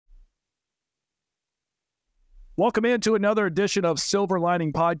Welcome into another edition of Silver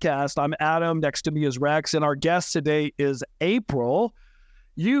Lining Podcast. I'm Adam. Next to me is Rex, and our guest today is April.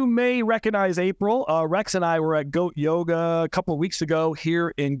 You may recognize April. Rex and I were at Goat Yoga a couple of weeks ago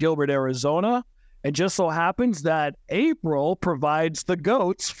here in Gilbert, Arizona. And just so happens that April provides the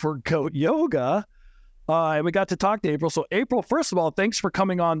goats for Goat Yoga. And we got to talk to April. So April, first of all, thanks for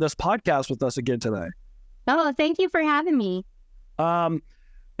coming on this podcast with us again today. Oh, thank you for having me.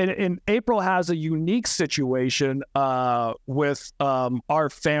 And April has a unique situation with our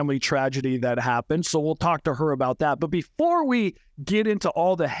family tragedy that happened. So we'll talk to her about that. But before we get into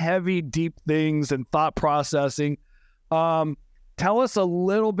all the heavy, deep things and thought processing, tell us a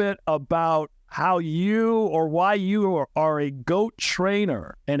little bit about how you or why you are a goat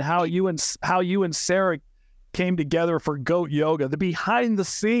trainer and how you and Sarah came together for Goat Yoga, the behind the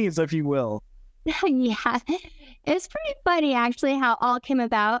scenes, if you will. Yeah, it's pretty funny actually how it all came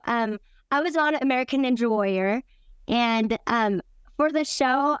about. I was on American Ninja Warrior, and for the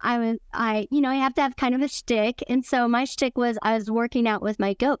show, I have to have kind of a shtick, and so my shtick was I was working out with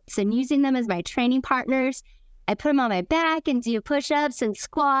my goats and using them as my training partners. I put them on my back and do push-ups and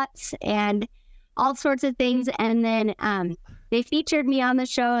squats and all sorts of things, and then they featured me on the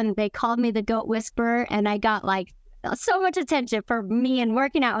show, and they called me the Goat Whisperer, and I got like so much attention for me and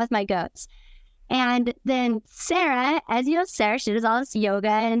working out with my goats. And then Sarah, as you know, Sarah, she does all this yoga,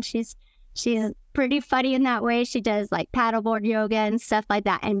 and she's pretty funny in that way. She does like paddleboard yoga and stuff like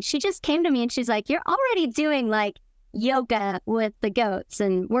that. And she just came to me and she's like, "You're already doing like yoga with the goats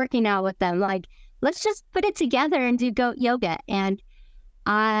and working out with them. Like, let's just put it together and do goat yoga." And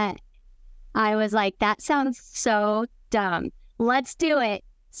I was like, "That sounds so dumb. Let's do it."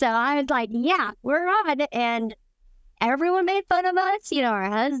 So I was like, "Yeah, we're on." And everyone made fun of us, our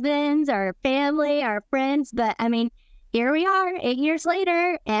husbands, our family, our friends. But I mean, here we are 8 years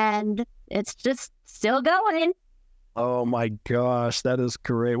later, and it's just still going. Oh my gosh, that is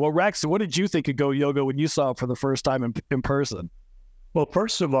great. Well, Rex, what did you think of Goat Yoga when you saw it for the first time in person? Well,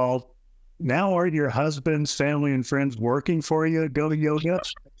 first of all, now are your husbands, family, and friends working for you at Goat Yoga?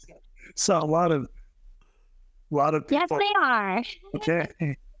 So a lot of people. Yes, they are.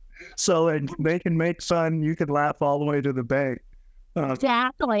 Okay. So they can make fun. You can laugh all the way to the bank.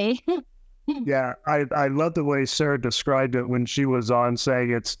 Exactly. Yeah, I love the way Sarah described it when she was on,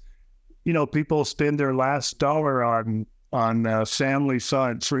 saying it's, people spend their last dollar on family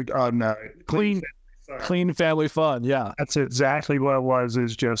fun, on clean family fun. Yeah, that's exactly what it was.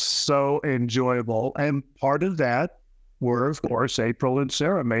 Is just so enjoyable, and part of that were, of course, April and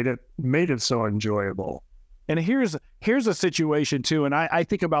Sarah made it so enjoyable. And here's a situation too, and I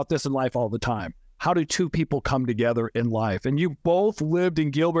think about this in life all the time. How do two people come together in life? And you both lived in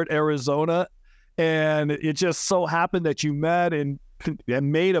Gilbert, Arizona, and it just so happened that you met and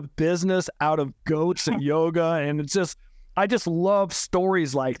made a business out of goats and yoga. And I just love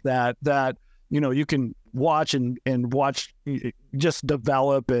stories like that you can watch and watch just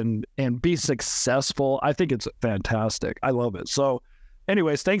develop and be successful. I think it's fantastic. I love it. So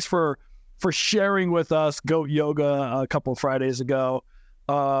anyways, thanks for sharing with us Goat Yoga a couple of Fridays ago.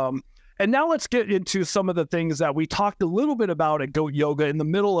 And now let's get into some of the things that we talked a little bit about at Goat Yoga in the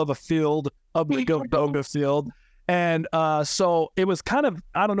middle of the Goat Yoga field. And so it was kind of,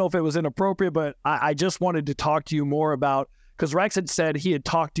 I don't know if it was inappropriate, but I just wanted to talk to you more about, because Rex had said he had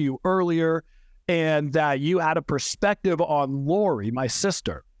talked to you earlier and that you had a perspective on Lori, my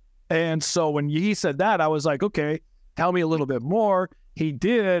sister. And so when he said that, I was like, okay, tell me a little bit more. He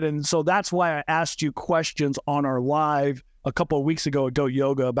did, and so that's why I asked you questions on our live a couple of weeks ago at Goat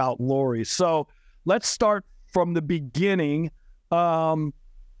Yoga about Lori. So let's start from the beginning. Tell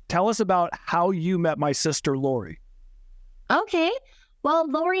us about how you met my sister, Lori. Okay. Well,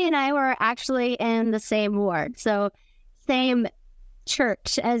 Lori and I were actually in the same ward, so same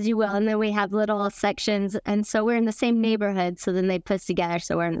church, as you will, and then we have little sections, and so we're in the same neighborhood, so then they put us together,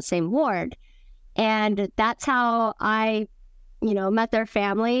 so we're in the same ward. And that's how I met their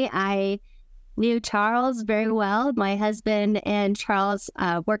family. I knew Charles very well. My husband and Charles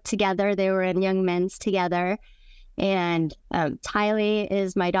worked together. They were in Young Men's together. And Tylee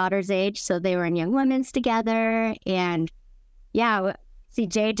is my daughter's age, so they were in Young Women's together. And yeah, see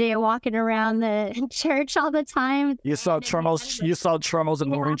JJ walking around the church all the time. You saw Charles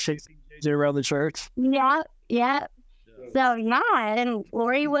and Lori chasing JJ around the church? Yeah. So yeah, and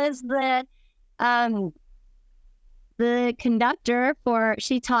Lori was the conductor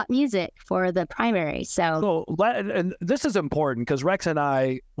she taught music for the primary. So and this is important because Rex and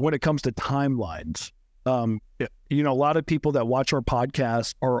I, when it comes to timelines, a lot of people that watch our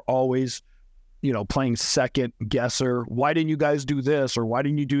podcast are always, playing second guesser. Why didn't you guys do this? Or why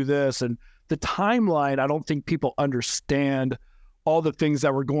didn't you do this? And the timeline, I don't think people understand all the things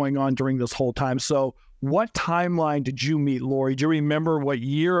that were going on during this whole time. So what timeline did you meet Lori? Do you remember what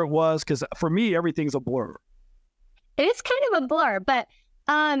year it was? Because for me, everything's a blur. It's kind of a blur, but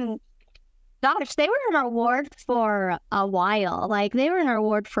gosh, they were in our ward for a while. Like they were in our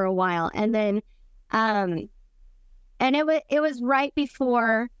ward for a while, and then and it was right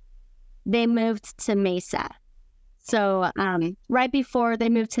before they moved to Mesa. So right before they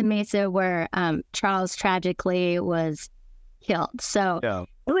moved to Mesa, where Charles tragically was killed. So Yeah.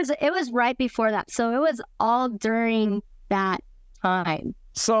 it was right before that. So it was all during that time.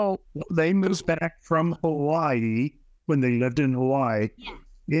 So they moved back from Hawaii when they lived in Hawaii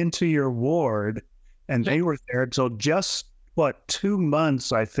into your ward, and they were there until just 2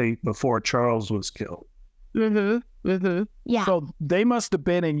 months, I think, before Charles was killed. Yeah. So they must have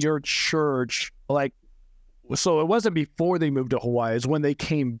been in your church, like, so it wasn't before they moved to Hawaii, it's when they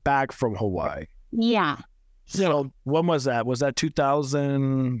came back from Hawaii. Yeah. So when was that? Was that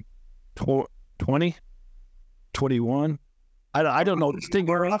 2020? 21? I don't know.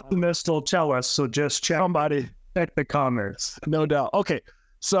 We're optimists will tell us, so just check the comments. No doubt. Okay.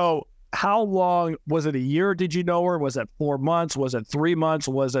 So how long, was it a year did you know her? Was it 4 months? Was it 3 months?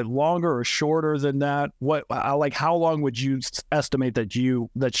 Was it longer or shorter than that? How long would you estimate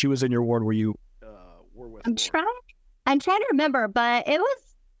that she was in your ward where you were with? I'm trying to remember, but it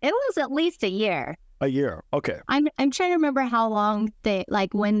was at least a year. A year. Okay. I'm trying to remember how long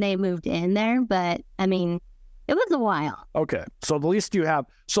when they moved in there, but I mean, it was a while. Okay. So at least you have,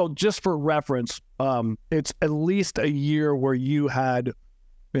 so just for reference, it's at least a year where you had,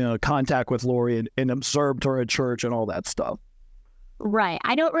 contact with Lori and observed her at church and all that stuff. Right.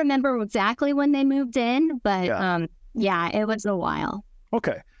 I don't remember exactly when they moved in, but it was a while.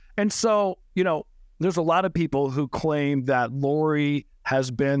 Okay. And so, there's a lot of people who claim that Lori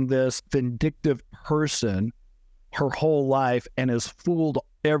has been this vindictive person her whole life and has fooled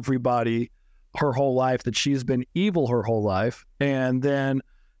everybody her whole life, that she's been evil her whole life. And then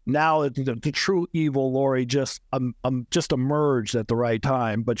now the true evil Lori just emerged at the right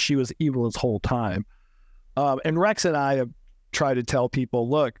time, but she was evil this whole time. And Rex and I have tried to tell people,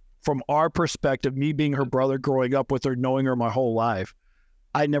 look, from our perspective, me being her brother, growing up with her, knowing her my whole life,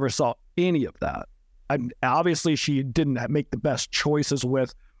 I never saw any of that. Obviously, she didn't make the best choices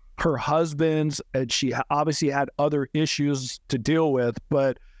with her husbands, and she obviously had other issues to deal with,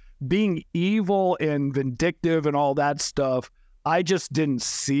 but being evil and vindictive and all that stuff, I just didn't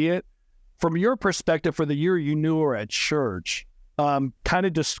see it. From your perspective, for the year you knew her at church, kind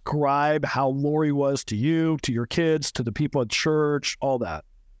of describe how Lori was to you, to your kids, to the people at church, all that.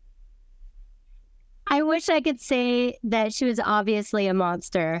 I wish I could say that she was obviously a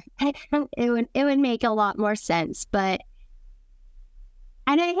monster. It would make a lot more sense, but,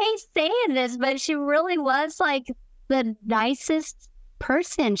 and I hate saying this, but she really was like the nicest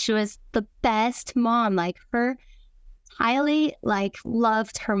person. She was the best mom. Like her highly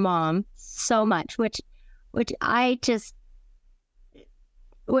loved her mom so much, which it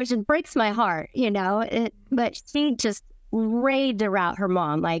breaks my heart, but she just raved about her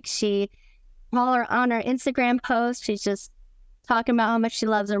mom. Like on her Instagram post, she's just talking about how much she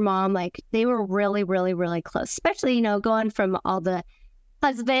loves her mom. Like they were really, really, really close, especially, going from all the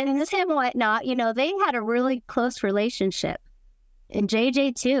husbands and whatnot, they had a really close relationship. And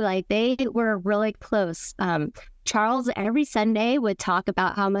JJ too, like they were really close. Charles every Sunday would talk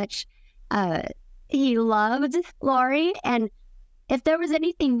about how much he loved Lori, and if there was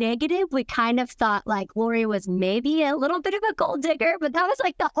anything negative, we kind of thought like Lori was maybe a little bit of a gold digger, but that was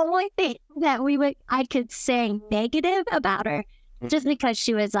like the only thing that I could say negative about her, just because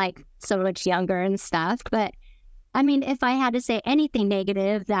she was like so much younger and stuff. But I mean, if I had to say anything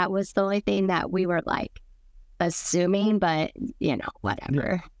negative, that was the only thing that we were like assuming, but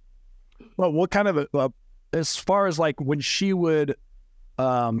whatever. Well, what kind of as far as like when she would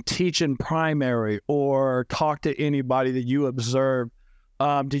teach in primary or talk to anybody that you observed,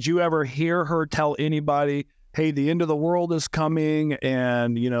 did you ever hear her tell anybody, hey, the end of the world is coming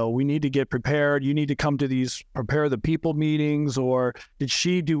and, we need to get prepared. You need to come to these prepare the people meetings, or did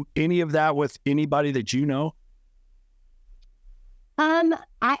she do any of that with anybody that you know? I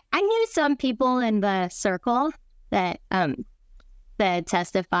knew some people in the circle that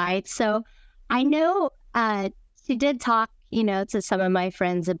testified. So I know she did talk, to some of my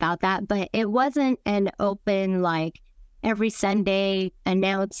friends about that, but it wasn't an open, like every Sunday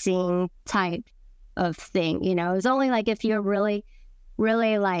announcing type of thing. It was only like if you're really,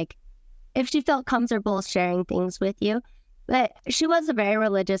 really like, if she felt comfortable sharing things with you. But she was a very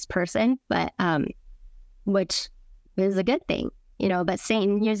religious person, but which is a good thing. but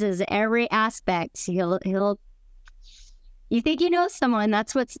Satan uses every aspect. You think you know someone,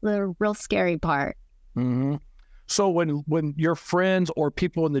 that's what's the real scary part. Mm-hmm. So when your friends or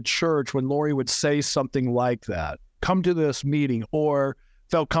people in the church, when Lori would say something like that, come to this meeting, or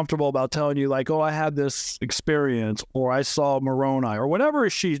felt comfortable about telling you like, oh, I had this experience, or I saw Moroni, or whatever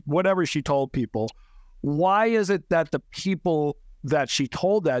she told people, why is it that the people that she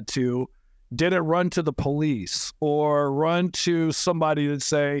told that to didn't run to the police or run to somebody to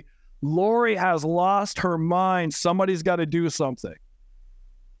say, Lori has lost her mind, somebody's got to do something?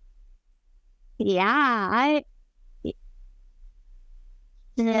 Yeah, I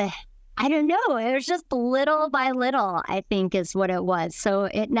don't know. It was just little by little, I think, is what it was. So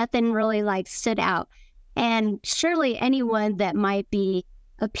nothing really like stood out. And surely anyone that might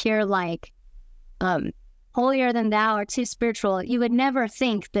appear like holier than thou or too spiritual, you would never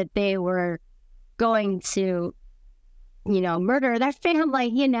think that they were going to, murder their family.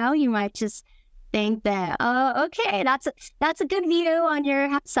 You might just think that, oh, okay, that's a good view on your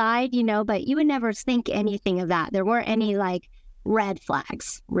side, but you would never think anything of that. There weren't any like red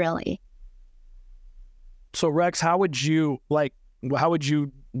flags, really. So Rex, how would you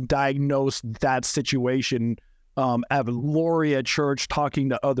diagnose that situation? Having Lori at church talking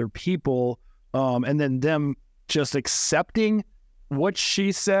to other people, and then them just accepting what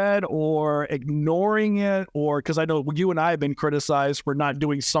she said or ignoring it, or because I know you and I have been criticized for not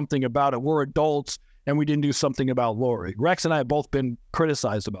doing something about it. We're adults and we didn't do something about Lori. Rex and I have both been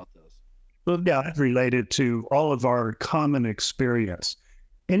criticized about this. Well, yeah, related to all of our common experience.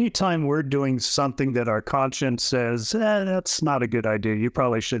 Anytime we're doing something that our conscience says, that's not a good idea, you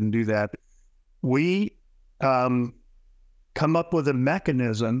probably shouldn't do that, we come up with a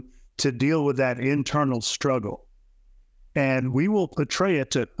mechanism to deal with that internal struggle. And we will portray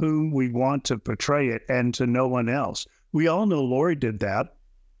it to whom we want to portray it and to no one else. We all know Lori did that.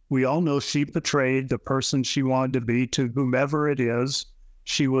 We all know she portrayed the person she wanted to be to whomever it is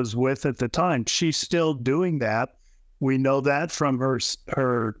she was with at the time. She's still doing that. We know that from her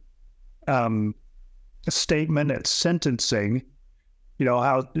statement at sentencing,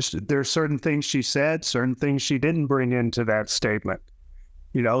 how there's certain things she said, certain things she didn't bring into that statement,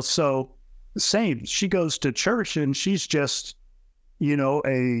 so same, she goes to church and she's just,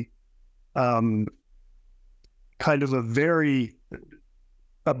 a kind of a very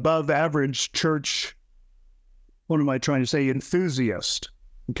above average church, what am I trying to say, enthusiast,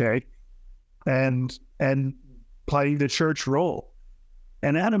 okay, and playing the church role.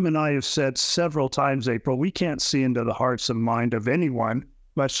 And Adam and I have said several times, April, we can't see into the hearts and mind of anyone,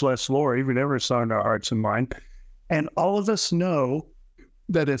 much less Lori. We never saw into our hearts and mind. And all of us know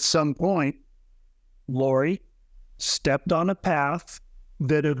that at some point, Lori stepped on a path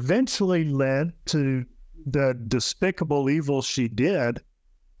that eventually led to the despicable evil she did,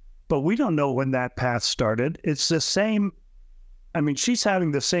 but we don't know when that path started. It's the same. She's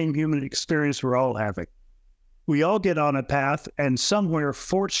having the same human experience we're all having. We all get on a path, and somewhere,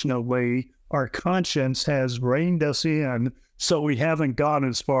 fortunately, our conscience has reined us in, so we haven't gone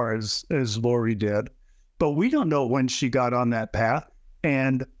as far as Lori did. But we don't know when she got on that path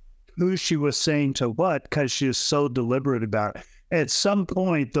and who she was saying to what, because she is so deliberate about it. At some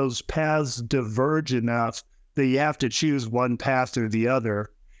point, those paths diverge enough that you have to choose one path or the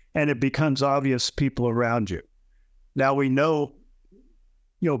other, and it becomes obvious people around you. Now we know,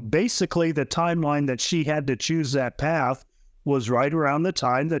 basically the timeline that she had to choose that path was right around the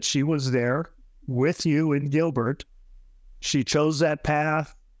time that she was there with you in Gilbert. She chose that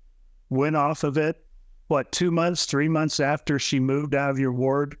path, went off of it. 2 months, 3 months after she moved out of your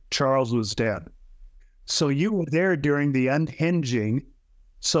ward, Charles was dead. So you were there during the unhinging,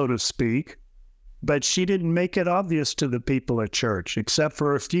 so to speak, but she didn't make it obvious to the people at church, except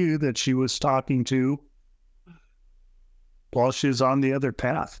for a few that she was talking to while she was on the other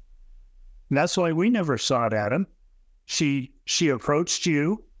path. And that's why we never saw it, Adam. She approached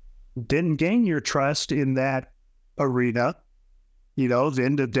you, didn't gain your trust in that arena, the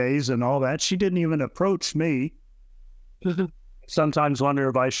end of days and all that. She didn't even approach me. Sometimes wonder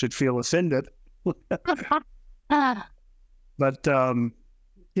if I should feel offended. But,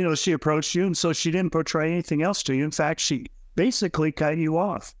 she approached you, and so she didn't portray anything else to you. In fact, she basically cut you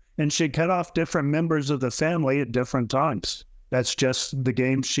off, and she cut off different members of the family at different times. That's just the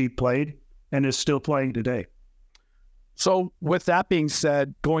game she played and is still playing today. So with that being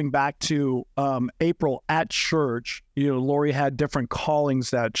said, going back to April at church, Lori had different callings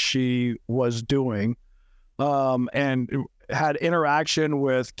that she was doing, and had interaction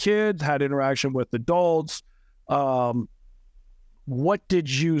with kids, had interaction with adults. What did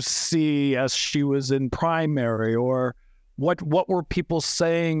you see as she was in primary, or What were people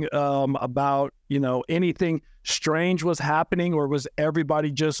saying about, anything strange was happening, or was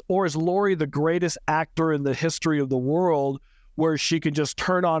everybody or is Lori the greatest actor in the history of the world, where she can just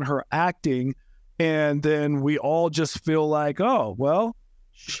turn on her acting and then we all just feel like, oh, well,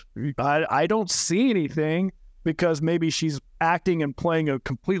 I don't see anything, because maybe she's acting and playing a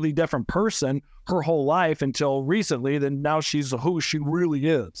completely different person her whole life until recently, then now she's who she really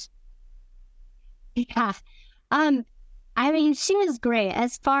is. Yeah. I mean, she was great.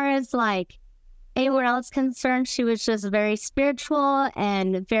 As far as like anyone else concerned, she was just very spiritual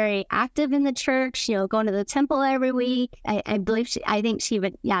and very active in the church, going to the temple every week. I believe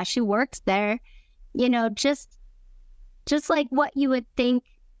she works there, just like what you would think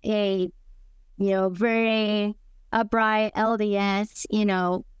a, very upright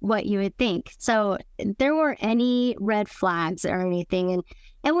LDS, what you would think. So there weren't any red flags or anything.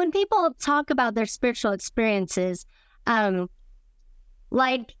 And when people talk about their spiritual experiences,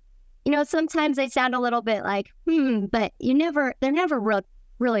 sometimes they sound a little bit like, but they're never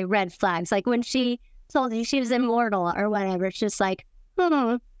really red flags. Like when she told you she was immortal or whatever, it's just like,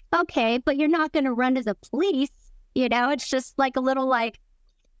 okay, but you're not going to run to the police. It's just like a little like,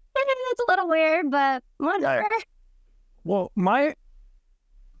 it's a little weird, but whatever. Well, my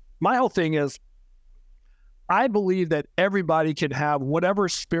whole thing is, I believe that everybody can have whatever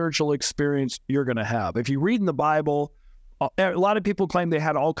spiritual experience you're going to have. If you read in the Bible, a lot of people claim they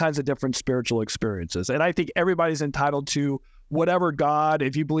had all kinds of different spiritual experiences. And I think everybody's entitled to whatever God,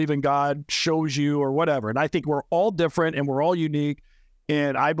 if you believe in God, shows you or whatever. And I think we're all different and we're all unique.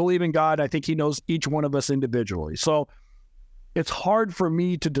 And I believe in God. I think he knows each one of us individually. So it's hard for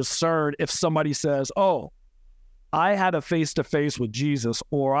me to discern if somebody says, oh, I had a face-to-face with Jesus,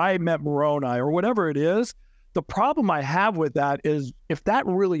 or I met Moroni, or whatever it is. The problem I have with that is, if that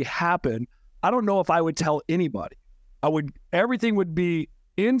really happened, I don't know if I would tell anybody. Everything would be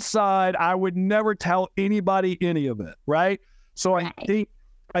inside. I would never tell anybody any of it, right? So I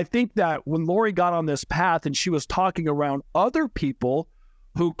think that when Lori got on this path and she was talking around other people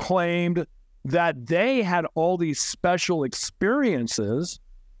who claimed that they had all these special experiences,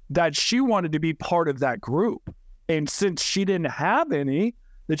 that she wanted to be part of that group. And since she didn't have any,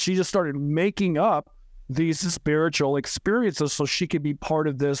 that she just started making up these spiritual experiences so she could be part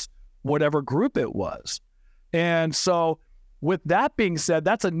of this, whatever group it was. And so with that being said,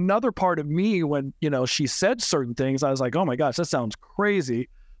 that's another part of me when, she said certain things, I was like, oh my gosh, that sounds crazy.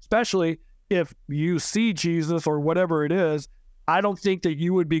 Especially if you see Jesus or whatever it is, I don't think that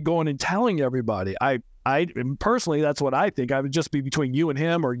you would be going and telling everybody. I personally, that's what I think. I would just be between you and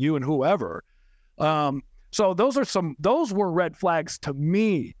him, or you and whoever. So those were red flags to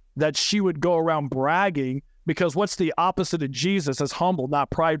me, that she would go around bragging, because what's the opposite of Jesus? Is humble, not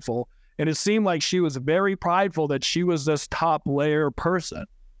prideful. And it seemed like she was very prideful, that she was this top layer person.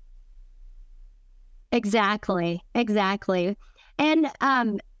 Exactly. And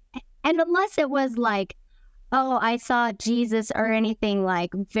unless it was like, oh, I saw Jesus or anything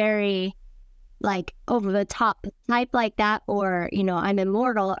like very like over the top type like that, or, I'm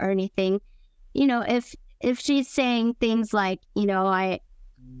immortal or anything, if she's saying things like, you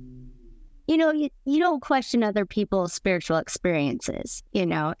don't question other people's spiritual experiences,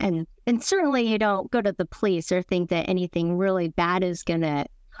 and certainly you don't go to the police or think that anything really bad is going to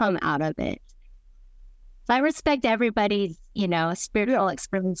come out of it. So I respect everybody's, spiritual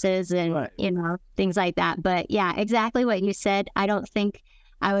experiences and, right. Things like that. But yeah, exactly what you said. I don't think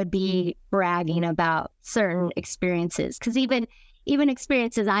I would be bragging about certain experiences, because even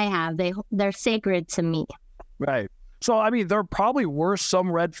experiences I have, they're sacred to me. Right. So, I mean, there probably were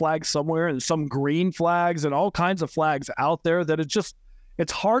some red flags somewhere and some green flags and all kinds of flags out there, that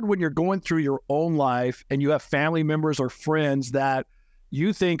it's hard when you're going through your own life and you have family members or friends that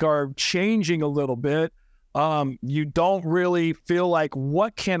you think are changing a little bit. You don't really feel like,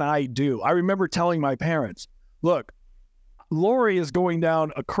 what can I do? I remember telling my parents, look, Lori is going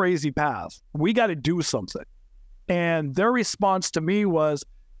down a crazy path. We got to do something. And their response to me was,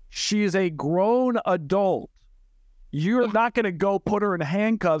 she's a grown adult. You're not going to go put her in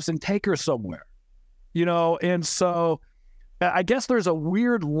handcuffs and take her somewhere, And so I guess there's a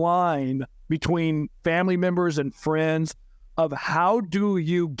weird line between family members and friends of how do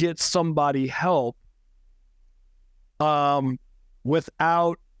you get somebody help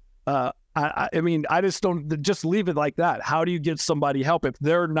without, I just don't, just leave it like that. How do you get somebody help if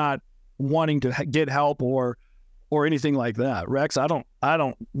they're not wanting to get help or anything like that? Rex, I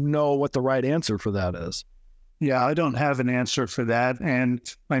don't know what the right answer for that is. Yeah, I don't have an answer for that. And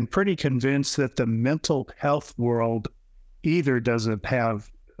I'm pretty convinced that the mental health world either doesn't have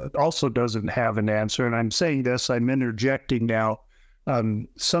also doesn't have an answer. And I'm saying this, I'm interjecting now.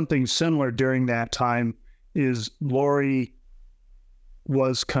 Something similar during that time is Lori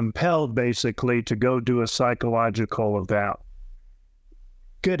was compelled basically to go do a psychological eval.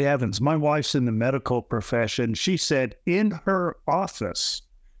 Good heavens, my wife's in the medical profession. She said in her office,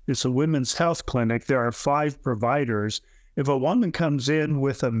 it's a women's health clinic, there are 5 providers. If a woman comes in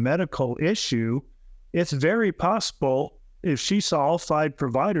with a medical issue, it's very possible, if she saw all 5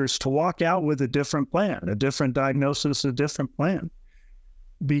 providers, to walk out with a different plan, a different diagnosis, a different plan.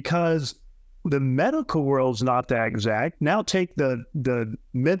 Because the medical world's not that exact. Now take the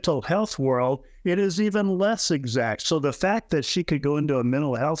mental health world, it is even less exact. So the fact that she could go into a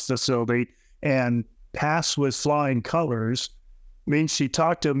mental health facility and pass with flying colors means she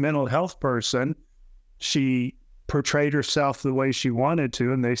talked to a mental health person, she portrayed herself the way she wanted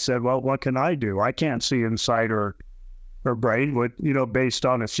to, and they said, well, what can I do? I can't see inside her brain. What, based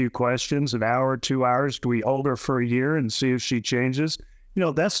on a few questions, an hour, 2 hours, do we hold her for a year and see if she changes?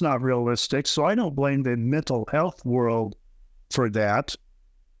 That's not realistic. So I don't blame the mental health world for that.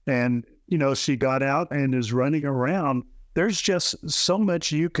 And, she got out and is running around. There's just so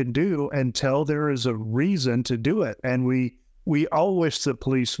much you can do until there is a reason to do it. And we all wish the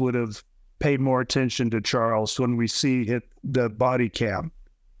police would have paid more attention to Charles when we see the body cam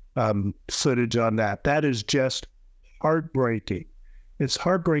footage on that. That is just heartbreaking. It's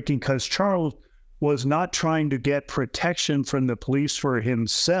heartbreaking because Charles was not trying to get protection from the police for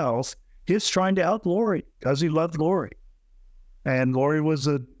himself. He's trying to help Lori because he loved Lori. And Lori was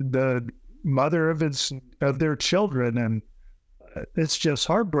the mother of their children. And it's just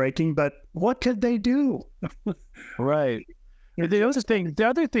heartbreaking, but what could they do? Right. The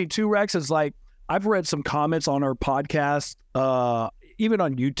other thing too, Rex, is like, I've read some comments on our podcast, even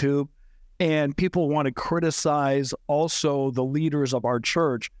on YouTube, and people want to criticize also the leaders of our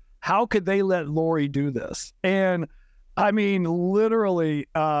church. How could they let Lori do this? And I mean, literally,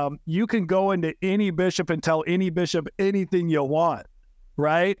 you can go into any bishop and tell any bishop anything you want,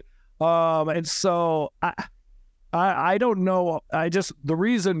 right? And so I don't know. The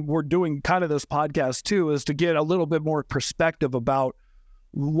reason we're doing kind of this podcast too is to get a little bit more perspective about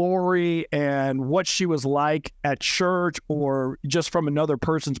Lori and what she was like at church, or just from another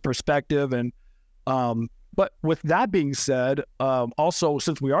person's perspective. And but with that being said, also,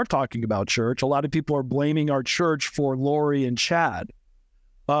 since we are talking about church, a lot of people are blaming our church for Lori and Chad.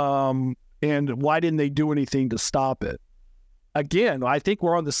 And why didn't they do anything to stop it? Again, I think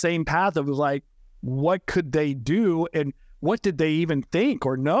we're on the same path of like, what could they do, and what did they even think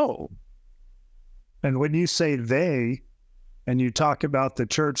or know? And when you say they, and you talk about the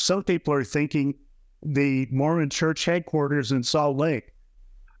church, some people are thinking the Mormon church headquarters in Salt Lake.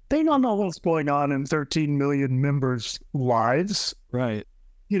 They don't know what's going on in 13 million members' lives. Right.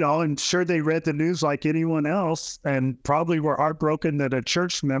 And sure, they read the news like anyone else and probably were heartbroken that a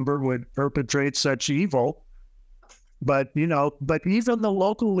church member would perpetrate such evil. But even the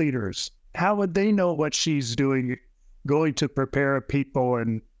local leaders, how would they know what she's doing, going to prepare people?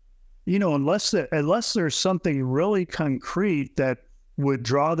 And, unless there's something really concrete that would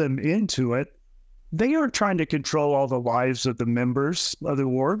draw them into it, they aren't trying to control all the lives of the members of the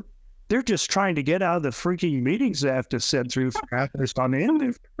ward. They're just trying to get out of the freaking meetings they have to sit through for hours on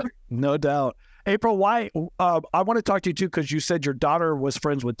end. No doubt. April, why? I want to talk to you too, because you said your daughter was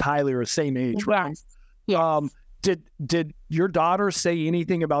friends with Tyler, or same age, right? Yes. Did your daughter say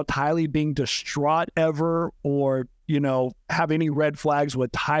anything about Tylee being distraught ever, or, have any red flags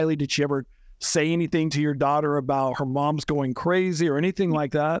with Tylee? Did she ever say anything to your daughter about her mom's going crazy or anything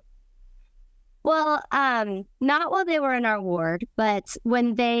like that? Well, not while they were in our ward, but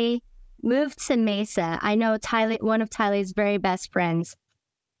when they moved to Mesa, I know one of Tylee's very best friends,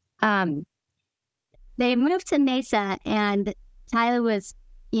 they moved to Mesa, and Tylee was,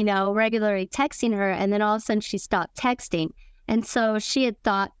 regularly texting her, and then all of a sudden she stopped texting. And so she had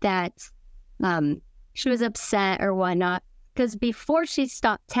thought that she was upset or whatnot, because before she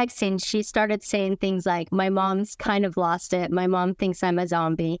stopped texting, she started saying things like, my mom's kind of lost it. My mom thinks I'm a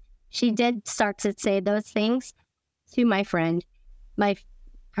zombie. She did start to say those things to my friend,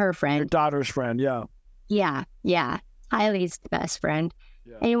 her friend. Your daughter's friend, yeah. Yeah. Tylee's best friend.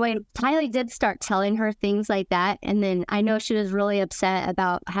 Yeah. Anyway, Tylee did start telling her things like that. And then I know she was really upset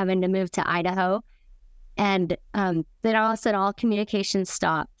about having to move to Idaho. And then all of a sudden, all communication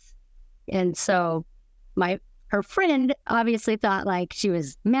stopped. And so her friend obviously thought like she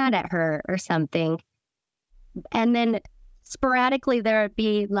was mad at her or something. And then sporadically there would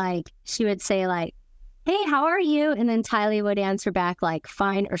be like, she would say like, hey, how are you? And then Tylee would answer back like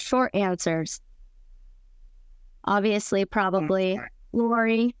fine, or short answers. Obviously, probably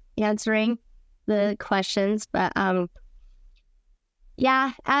Lori answering the questions, but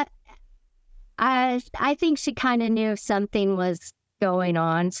yeah, I think she kind of knew something was going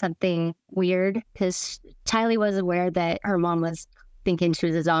on, something weird, because Tylee was aware that her mom was thinking she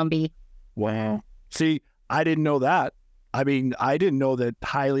was a zombie. Wow. See, I didn't know that. I mean, I didn't know that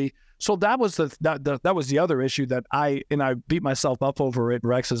Tylee. So that was that was the other issue that I beat myself up over it.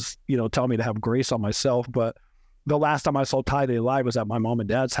 Rex is, telling me to have grace on myself. But the last time I saw Tylee alive was at my mom and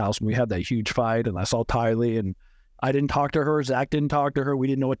dad's house when we had that huge fight, and I saw Tylee, and I didn't talk to her. Zach didn't talk to her. We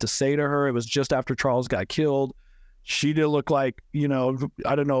didn't know what to say to her. It was just after Charles got killed. She didn't look like,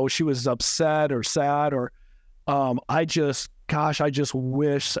 I don't know, she was upset or sad, or I just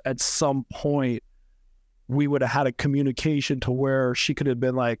wish at some point we would have had a communication to where she could have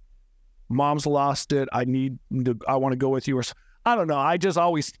been like, Mom's lost it. I want to go with you. Or I don't know. I just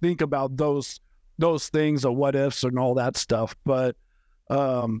always think about those things, of what ifs and all that stuff. But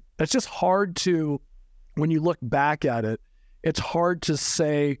it's just hard to, when you look back at it, it's hard to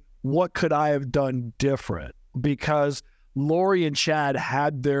say, what could I have done different? Because Lori and Chad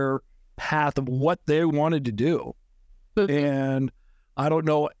had their path of what they wanted to do. And I don't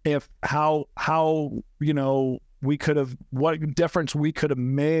know how we could have, what difference we could have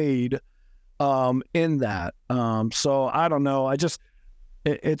made in that. So I don't know.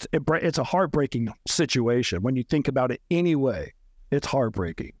 It's a heartbreaking situation when you think about it anyway. It's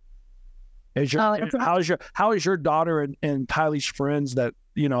heartbreaking. How is your daughter and Tylee's friends that,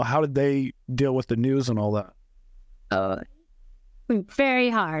 how did they deal with the news and all that? Very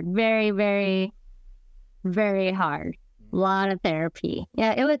hard. Very, very, very hard. A lot of therapy.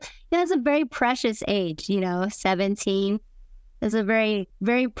 Yeah, it was a very precious age, 17 is a very,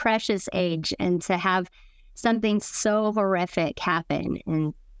 very precious age. And to have something so horrific happen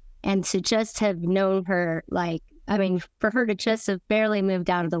and to just have known her, for her to just have barely moved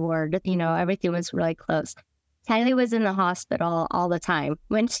out of the ward, everything was really close. Tylee was in the hospital all the time.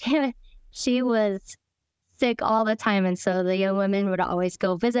 When she was sick all the time. And so the young women would always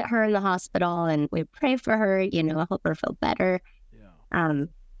go visit her in the hospital, and we'd pray for her, help her feel better. Yeah.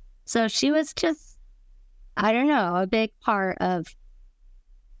 So she was just, I don't know, a big part of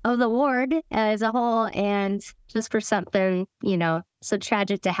the ward as a whole. And just for something, so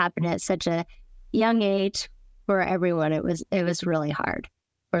tragic to happen at such a young age for everyone, it was really hard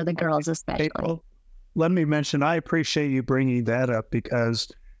for the girls especially. April, let me mention, I appreciate you bringing that up,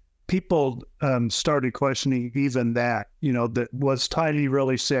 because people started questioning even that, that was Tylee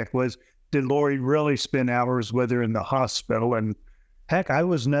really sick? Did Lori really spend hours with her in the hospital? And heck, I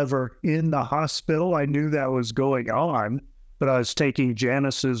was never in the hospital. I knew that was going on, but I was taking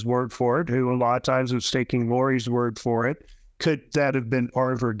Janice's word for it, who a lot of times was taking Lori's word for it. Could that have been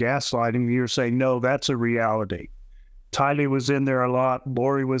part of her gaslighting? You're saying, no, that's a reality. Tylee was in there a lot.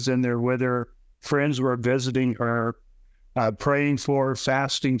 Lori was in there with her. Friends were visiting her, praying for her,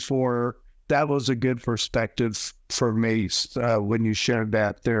 fasting for her. That was a good perspective for me when you shared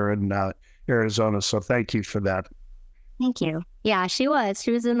that there in Arizona. So thank you for that. Thank you. Yeah, she was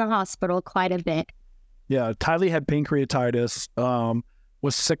in the hospital quite a bit. Yeah, Tylee had pancreatitis,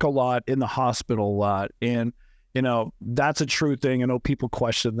 was sick a lot, in the hospital a lot. And, that's a true thing. I know people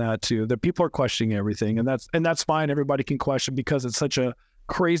question that too. That people are questioning everything, and that's fine. Everybody can question, because it's such a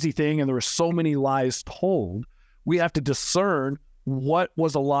crazy thing and there were so many lies told. We have to discern what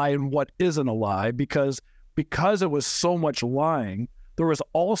was a lie and what isn't a lie, because it was so much lying, there was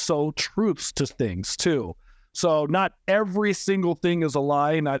also truths to things too. So not every single thing is a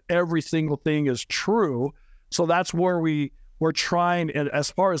lie, not every single thing is true. So that's where we're trying, and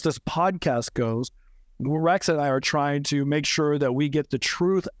as far as this podcast goes, Rex and I are trying to make sure that we get the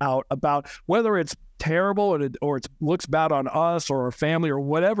truth out about whether it's terrible or it looks bad on us or our family or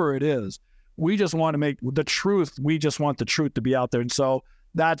whatever it is. We just want to make the truth. We just want the truth to be out there. And so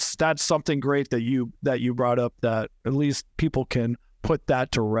that's something great that you brought up, that at least people can put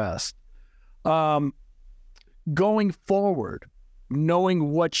that to rest. Going forward, knowing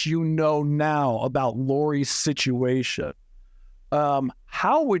what you know now about Lori's situation,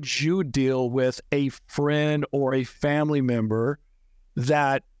 how would you deal with a friend or a family member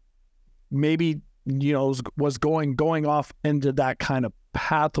that maybe, was going off into that kind of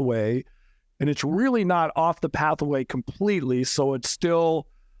pathway, and it's really not off the pathway completely? So it's still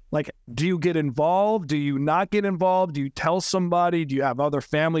like, do you get involved? Do you not get involved? Do you tell somebody? Do you have other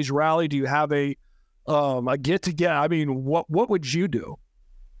families rally? Do you have a get together? I mean, what would you do?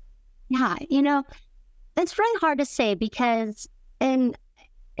 Yeah, it's really hard to say, because in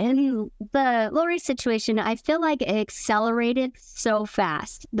the Lori situation, I feel like it accelerated so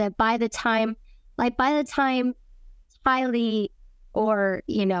fast that by the time Tylee or,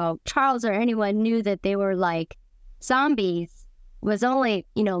 Charles or anyone knew that they were like zombies was only,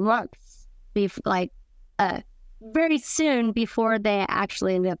 months very soon before they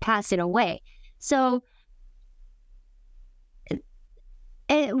actually ended up passing away. So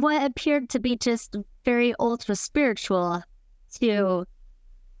what appeared to be just very ultra spiritual to,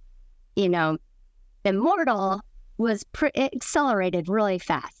 immortal was accelerated really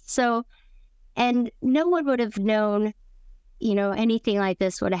fast. So, and no one would have known, anything like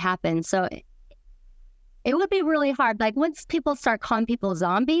this would have happened. So it would be really hard. Like once people start calling people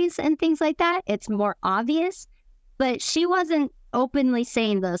zombies and things like that, it's more obvious. But she wasn't openly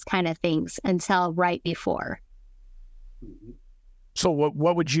saying those kind of things until right before. So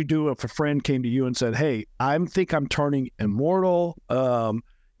what would you do if a friend came to you and said, "Hey, I think I'm turning immortal.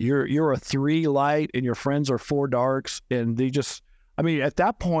 You're a 3 light and your friends are 4 darks," and they just, at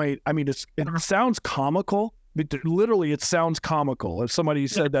that point, it sounds comical. Literally, it sounds comical. If somebody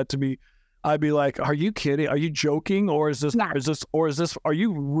said that to me, I'd be like, "Are you kidding? Are you joking? Or is this? Are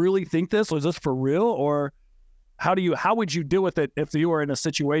you really think this? Or is this for real? Or how would you deal with it if you were in a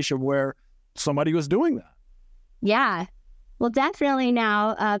situation where somebody was doing that?" Yeah. Well, definitely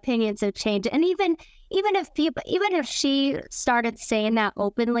now opinions have changed. And even if she started saying that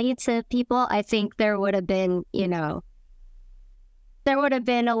openly to people, I think there would have been, a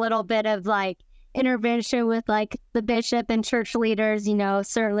little bit of like intervention with like the bishop and church leaders.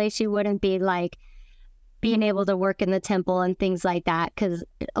 Certainly she wouldn't be like being able to work in the temple and things like that, because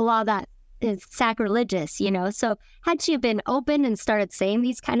a lot of that is sacrilegious, So had she been open and started saying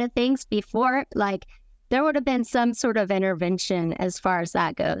these kind of things before, like, there would have been some sort of intervention as far as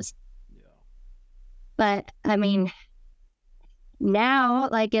that goes. Yeah. But now,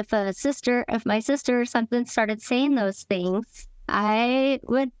 like if my sister or something started saying those things, I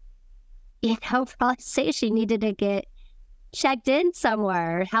would, probably say she needed to get checked in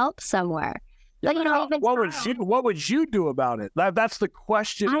somewhere, help somewhere. But, what would you do about it? That's the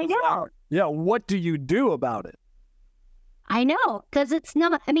question. I know. Yeah. What do you do about it? I know, because it's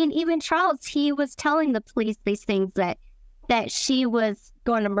not, even Charles, he was telling the police these things that she was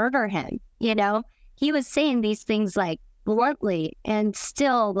going to murder him, He was saying these things like bluntly, and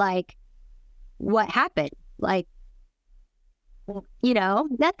still like, what happened? Like,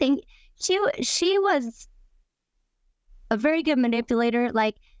 nothing. She was a very good manipulator.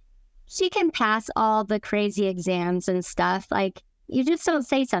 Like, she can pass all the crazy exams and stuff. Like, you just don't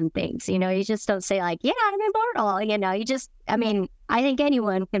say some things, you just don't say like, yeah, I'm immortal, you just, I think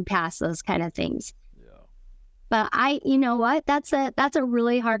anyone can pass those kind of things. Yeah. But you know what, that's a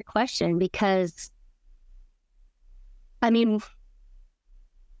really hard question, because that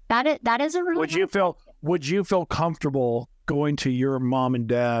is a really would you feel comfortable going to your mom and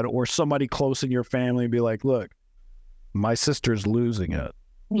dad or somebody close in your family and be like, "Look, my sister's losing it.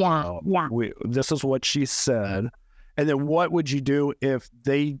 Yeah. This is what she said." And then what would you do if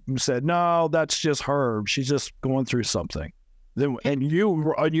they said, "No, that's just her. She's just going through something." And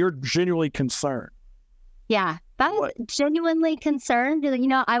you're genuinely concerned. Yeah, if I'm genuinely concerned,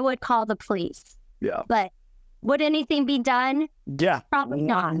 I would call the police. Yeah. But would anything be done? Yeah. Probably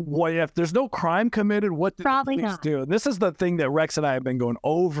not. Well, if there's no crime committed, what do probably the police not do? And this is the thing that Rex and I have been going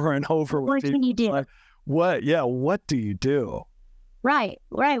over and over with. What can you do? Like, what do you do? Right.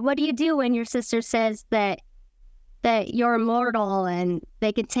 What do you do when your sister says that you're immortal and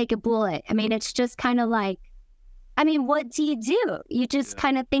they can take a bullet? It's just kind of like, what do you do? You just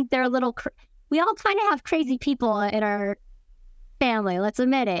kind of think they're a little, we all kind of have crazy people in our family. Let's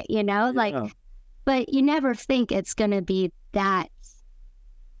admit it, like, but you never think it's going to be that.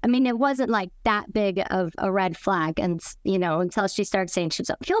 It wasn't like that big of a red flag. And, until she started saying she's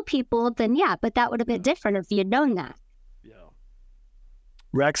going to kill people, then yeah, but that would have been different if you'd known that. Yeah.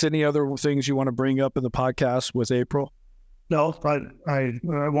 Rex, any other things you want to bring up in the podcast with April? No, I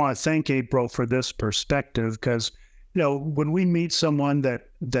want to thank April for this perspective, because, when we meet someone that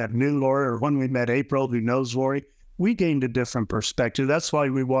knew Lori, or when we met April who knows Lori, we gained a different perspective. That's why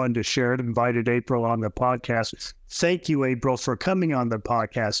we wanted to share it, invited April on the podcast. Thank you, April, for coming on the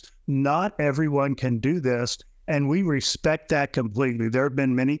podcast. Not everyone can do this, and we respect that completely. There have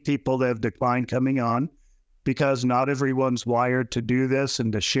been many people that have declined coming on because not everyone's wired to do this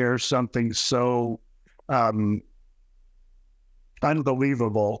and to share something so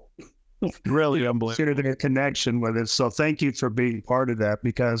unbelievable. Really unbelievable. Share their connection with it. So thank you for being part of that,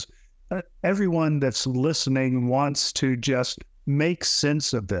 because everyone that's listening wants to just make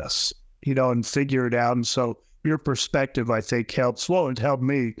sense of this, and figure it out. And so your perspective, I think, helps. Well, it helped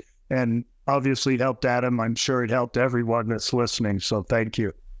me, and obviously helped Adam. I'm sure it helped everyone that's listening. So thank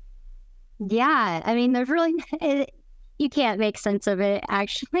you. Yeah. There's really, you can't make sense of it,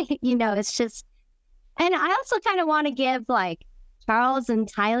 actually. It's just, and I also kind of want to give like Charles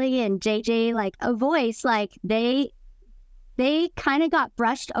and Tylee and JJ like a voice. Like they kind of got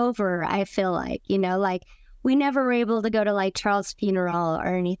brushed over, I feel like, like we never were able to go to like Charles' funeral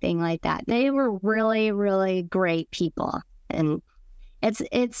or anything like that. They were really, really great people. And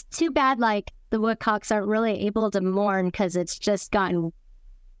it's too bad like the Woodcocks aren't really able to mourn because it's just gotten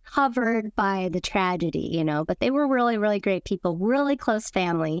covered by the tragedy, but they were really, really great people, really close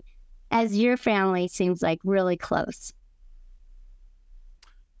family, as your family seems like really close.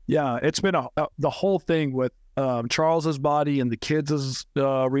 Yeah, it's been the whole thing with Charles's body and the kids'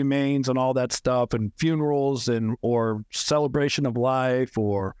 remains and all that stuff, and funerals or celebration of life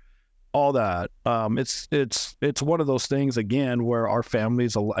or all that. It's one of those things again where our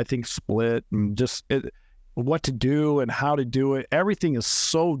families, I think, split and just what to do and how to do it. Everything is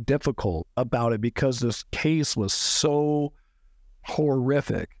so difficult about it because this case was so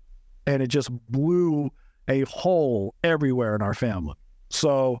horrific, and it just blew a hole everywhere in our family.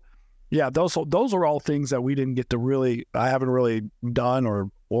 So, yeah, those are all things that we didn't get to I haven't really done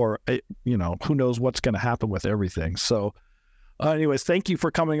or who knows what's going to happen with everything. So, anyways, thank you for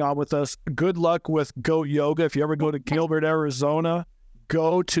coming on with us. Good luck with Goat Yoga. If you ever go to Gilbert, Arizona,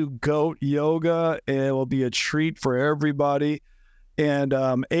 go to Goat Yoga. It will be a treat for everybody. And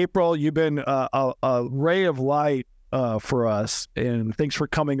April, you've been a ray of light for us, and thanks for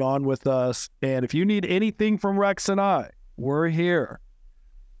coming on with us. And if you need anything from Rex and I, we're here.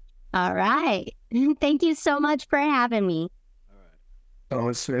 All right. Thank you so much for having me. Oh,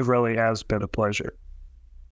 it really has been a pleasure.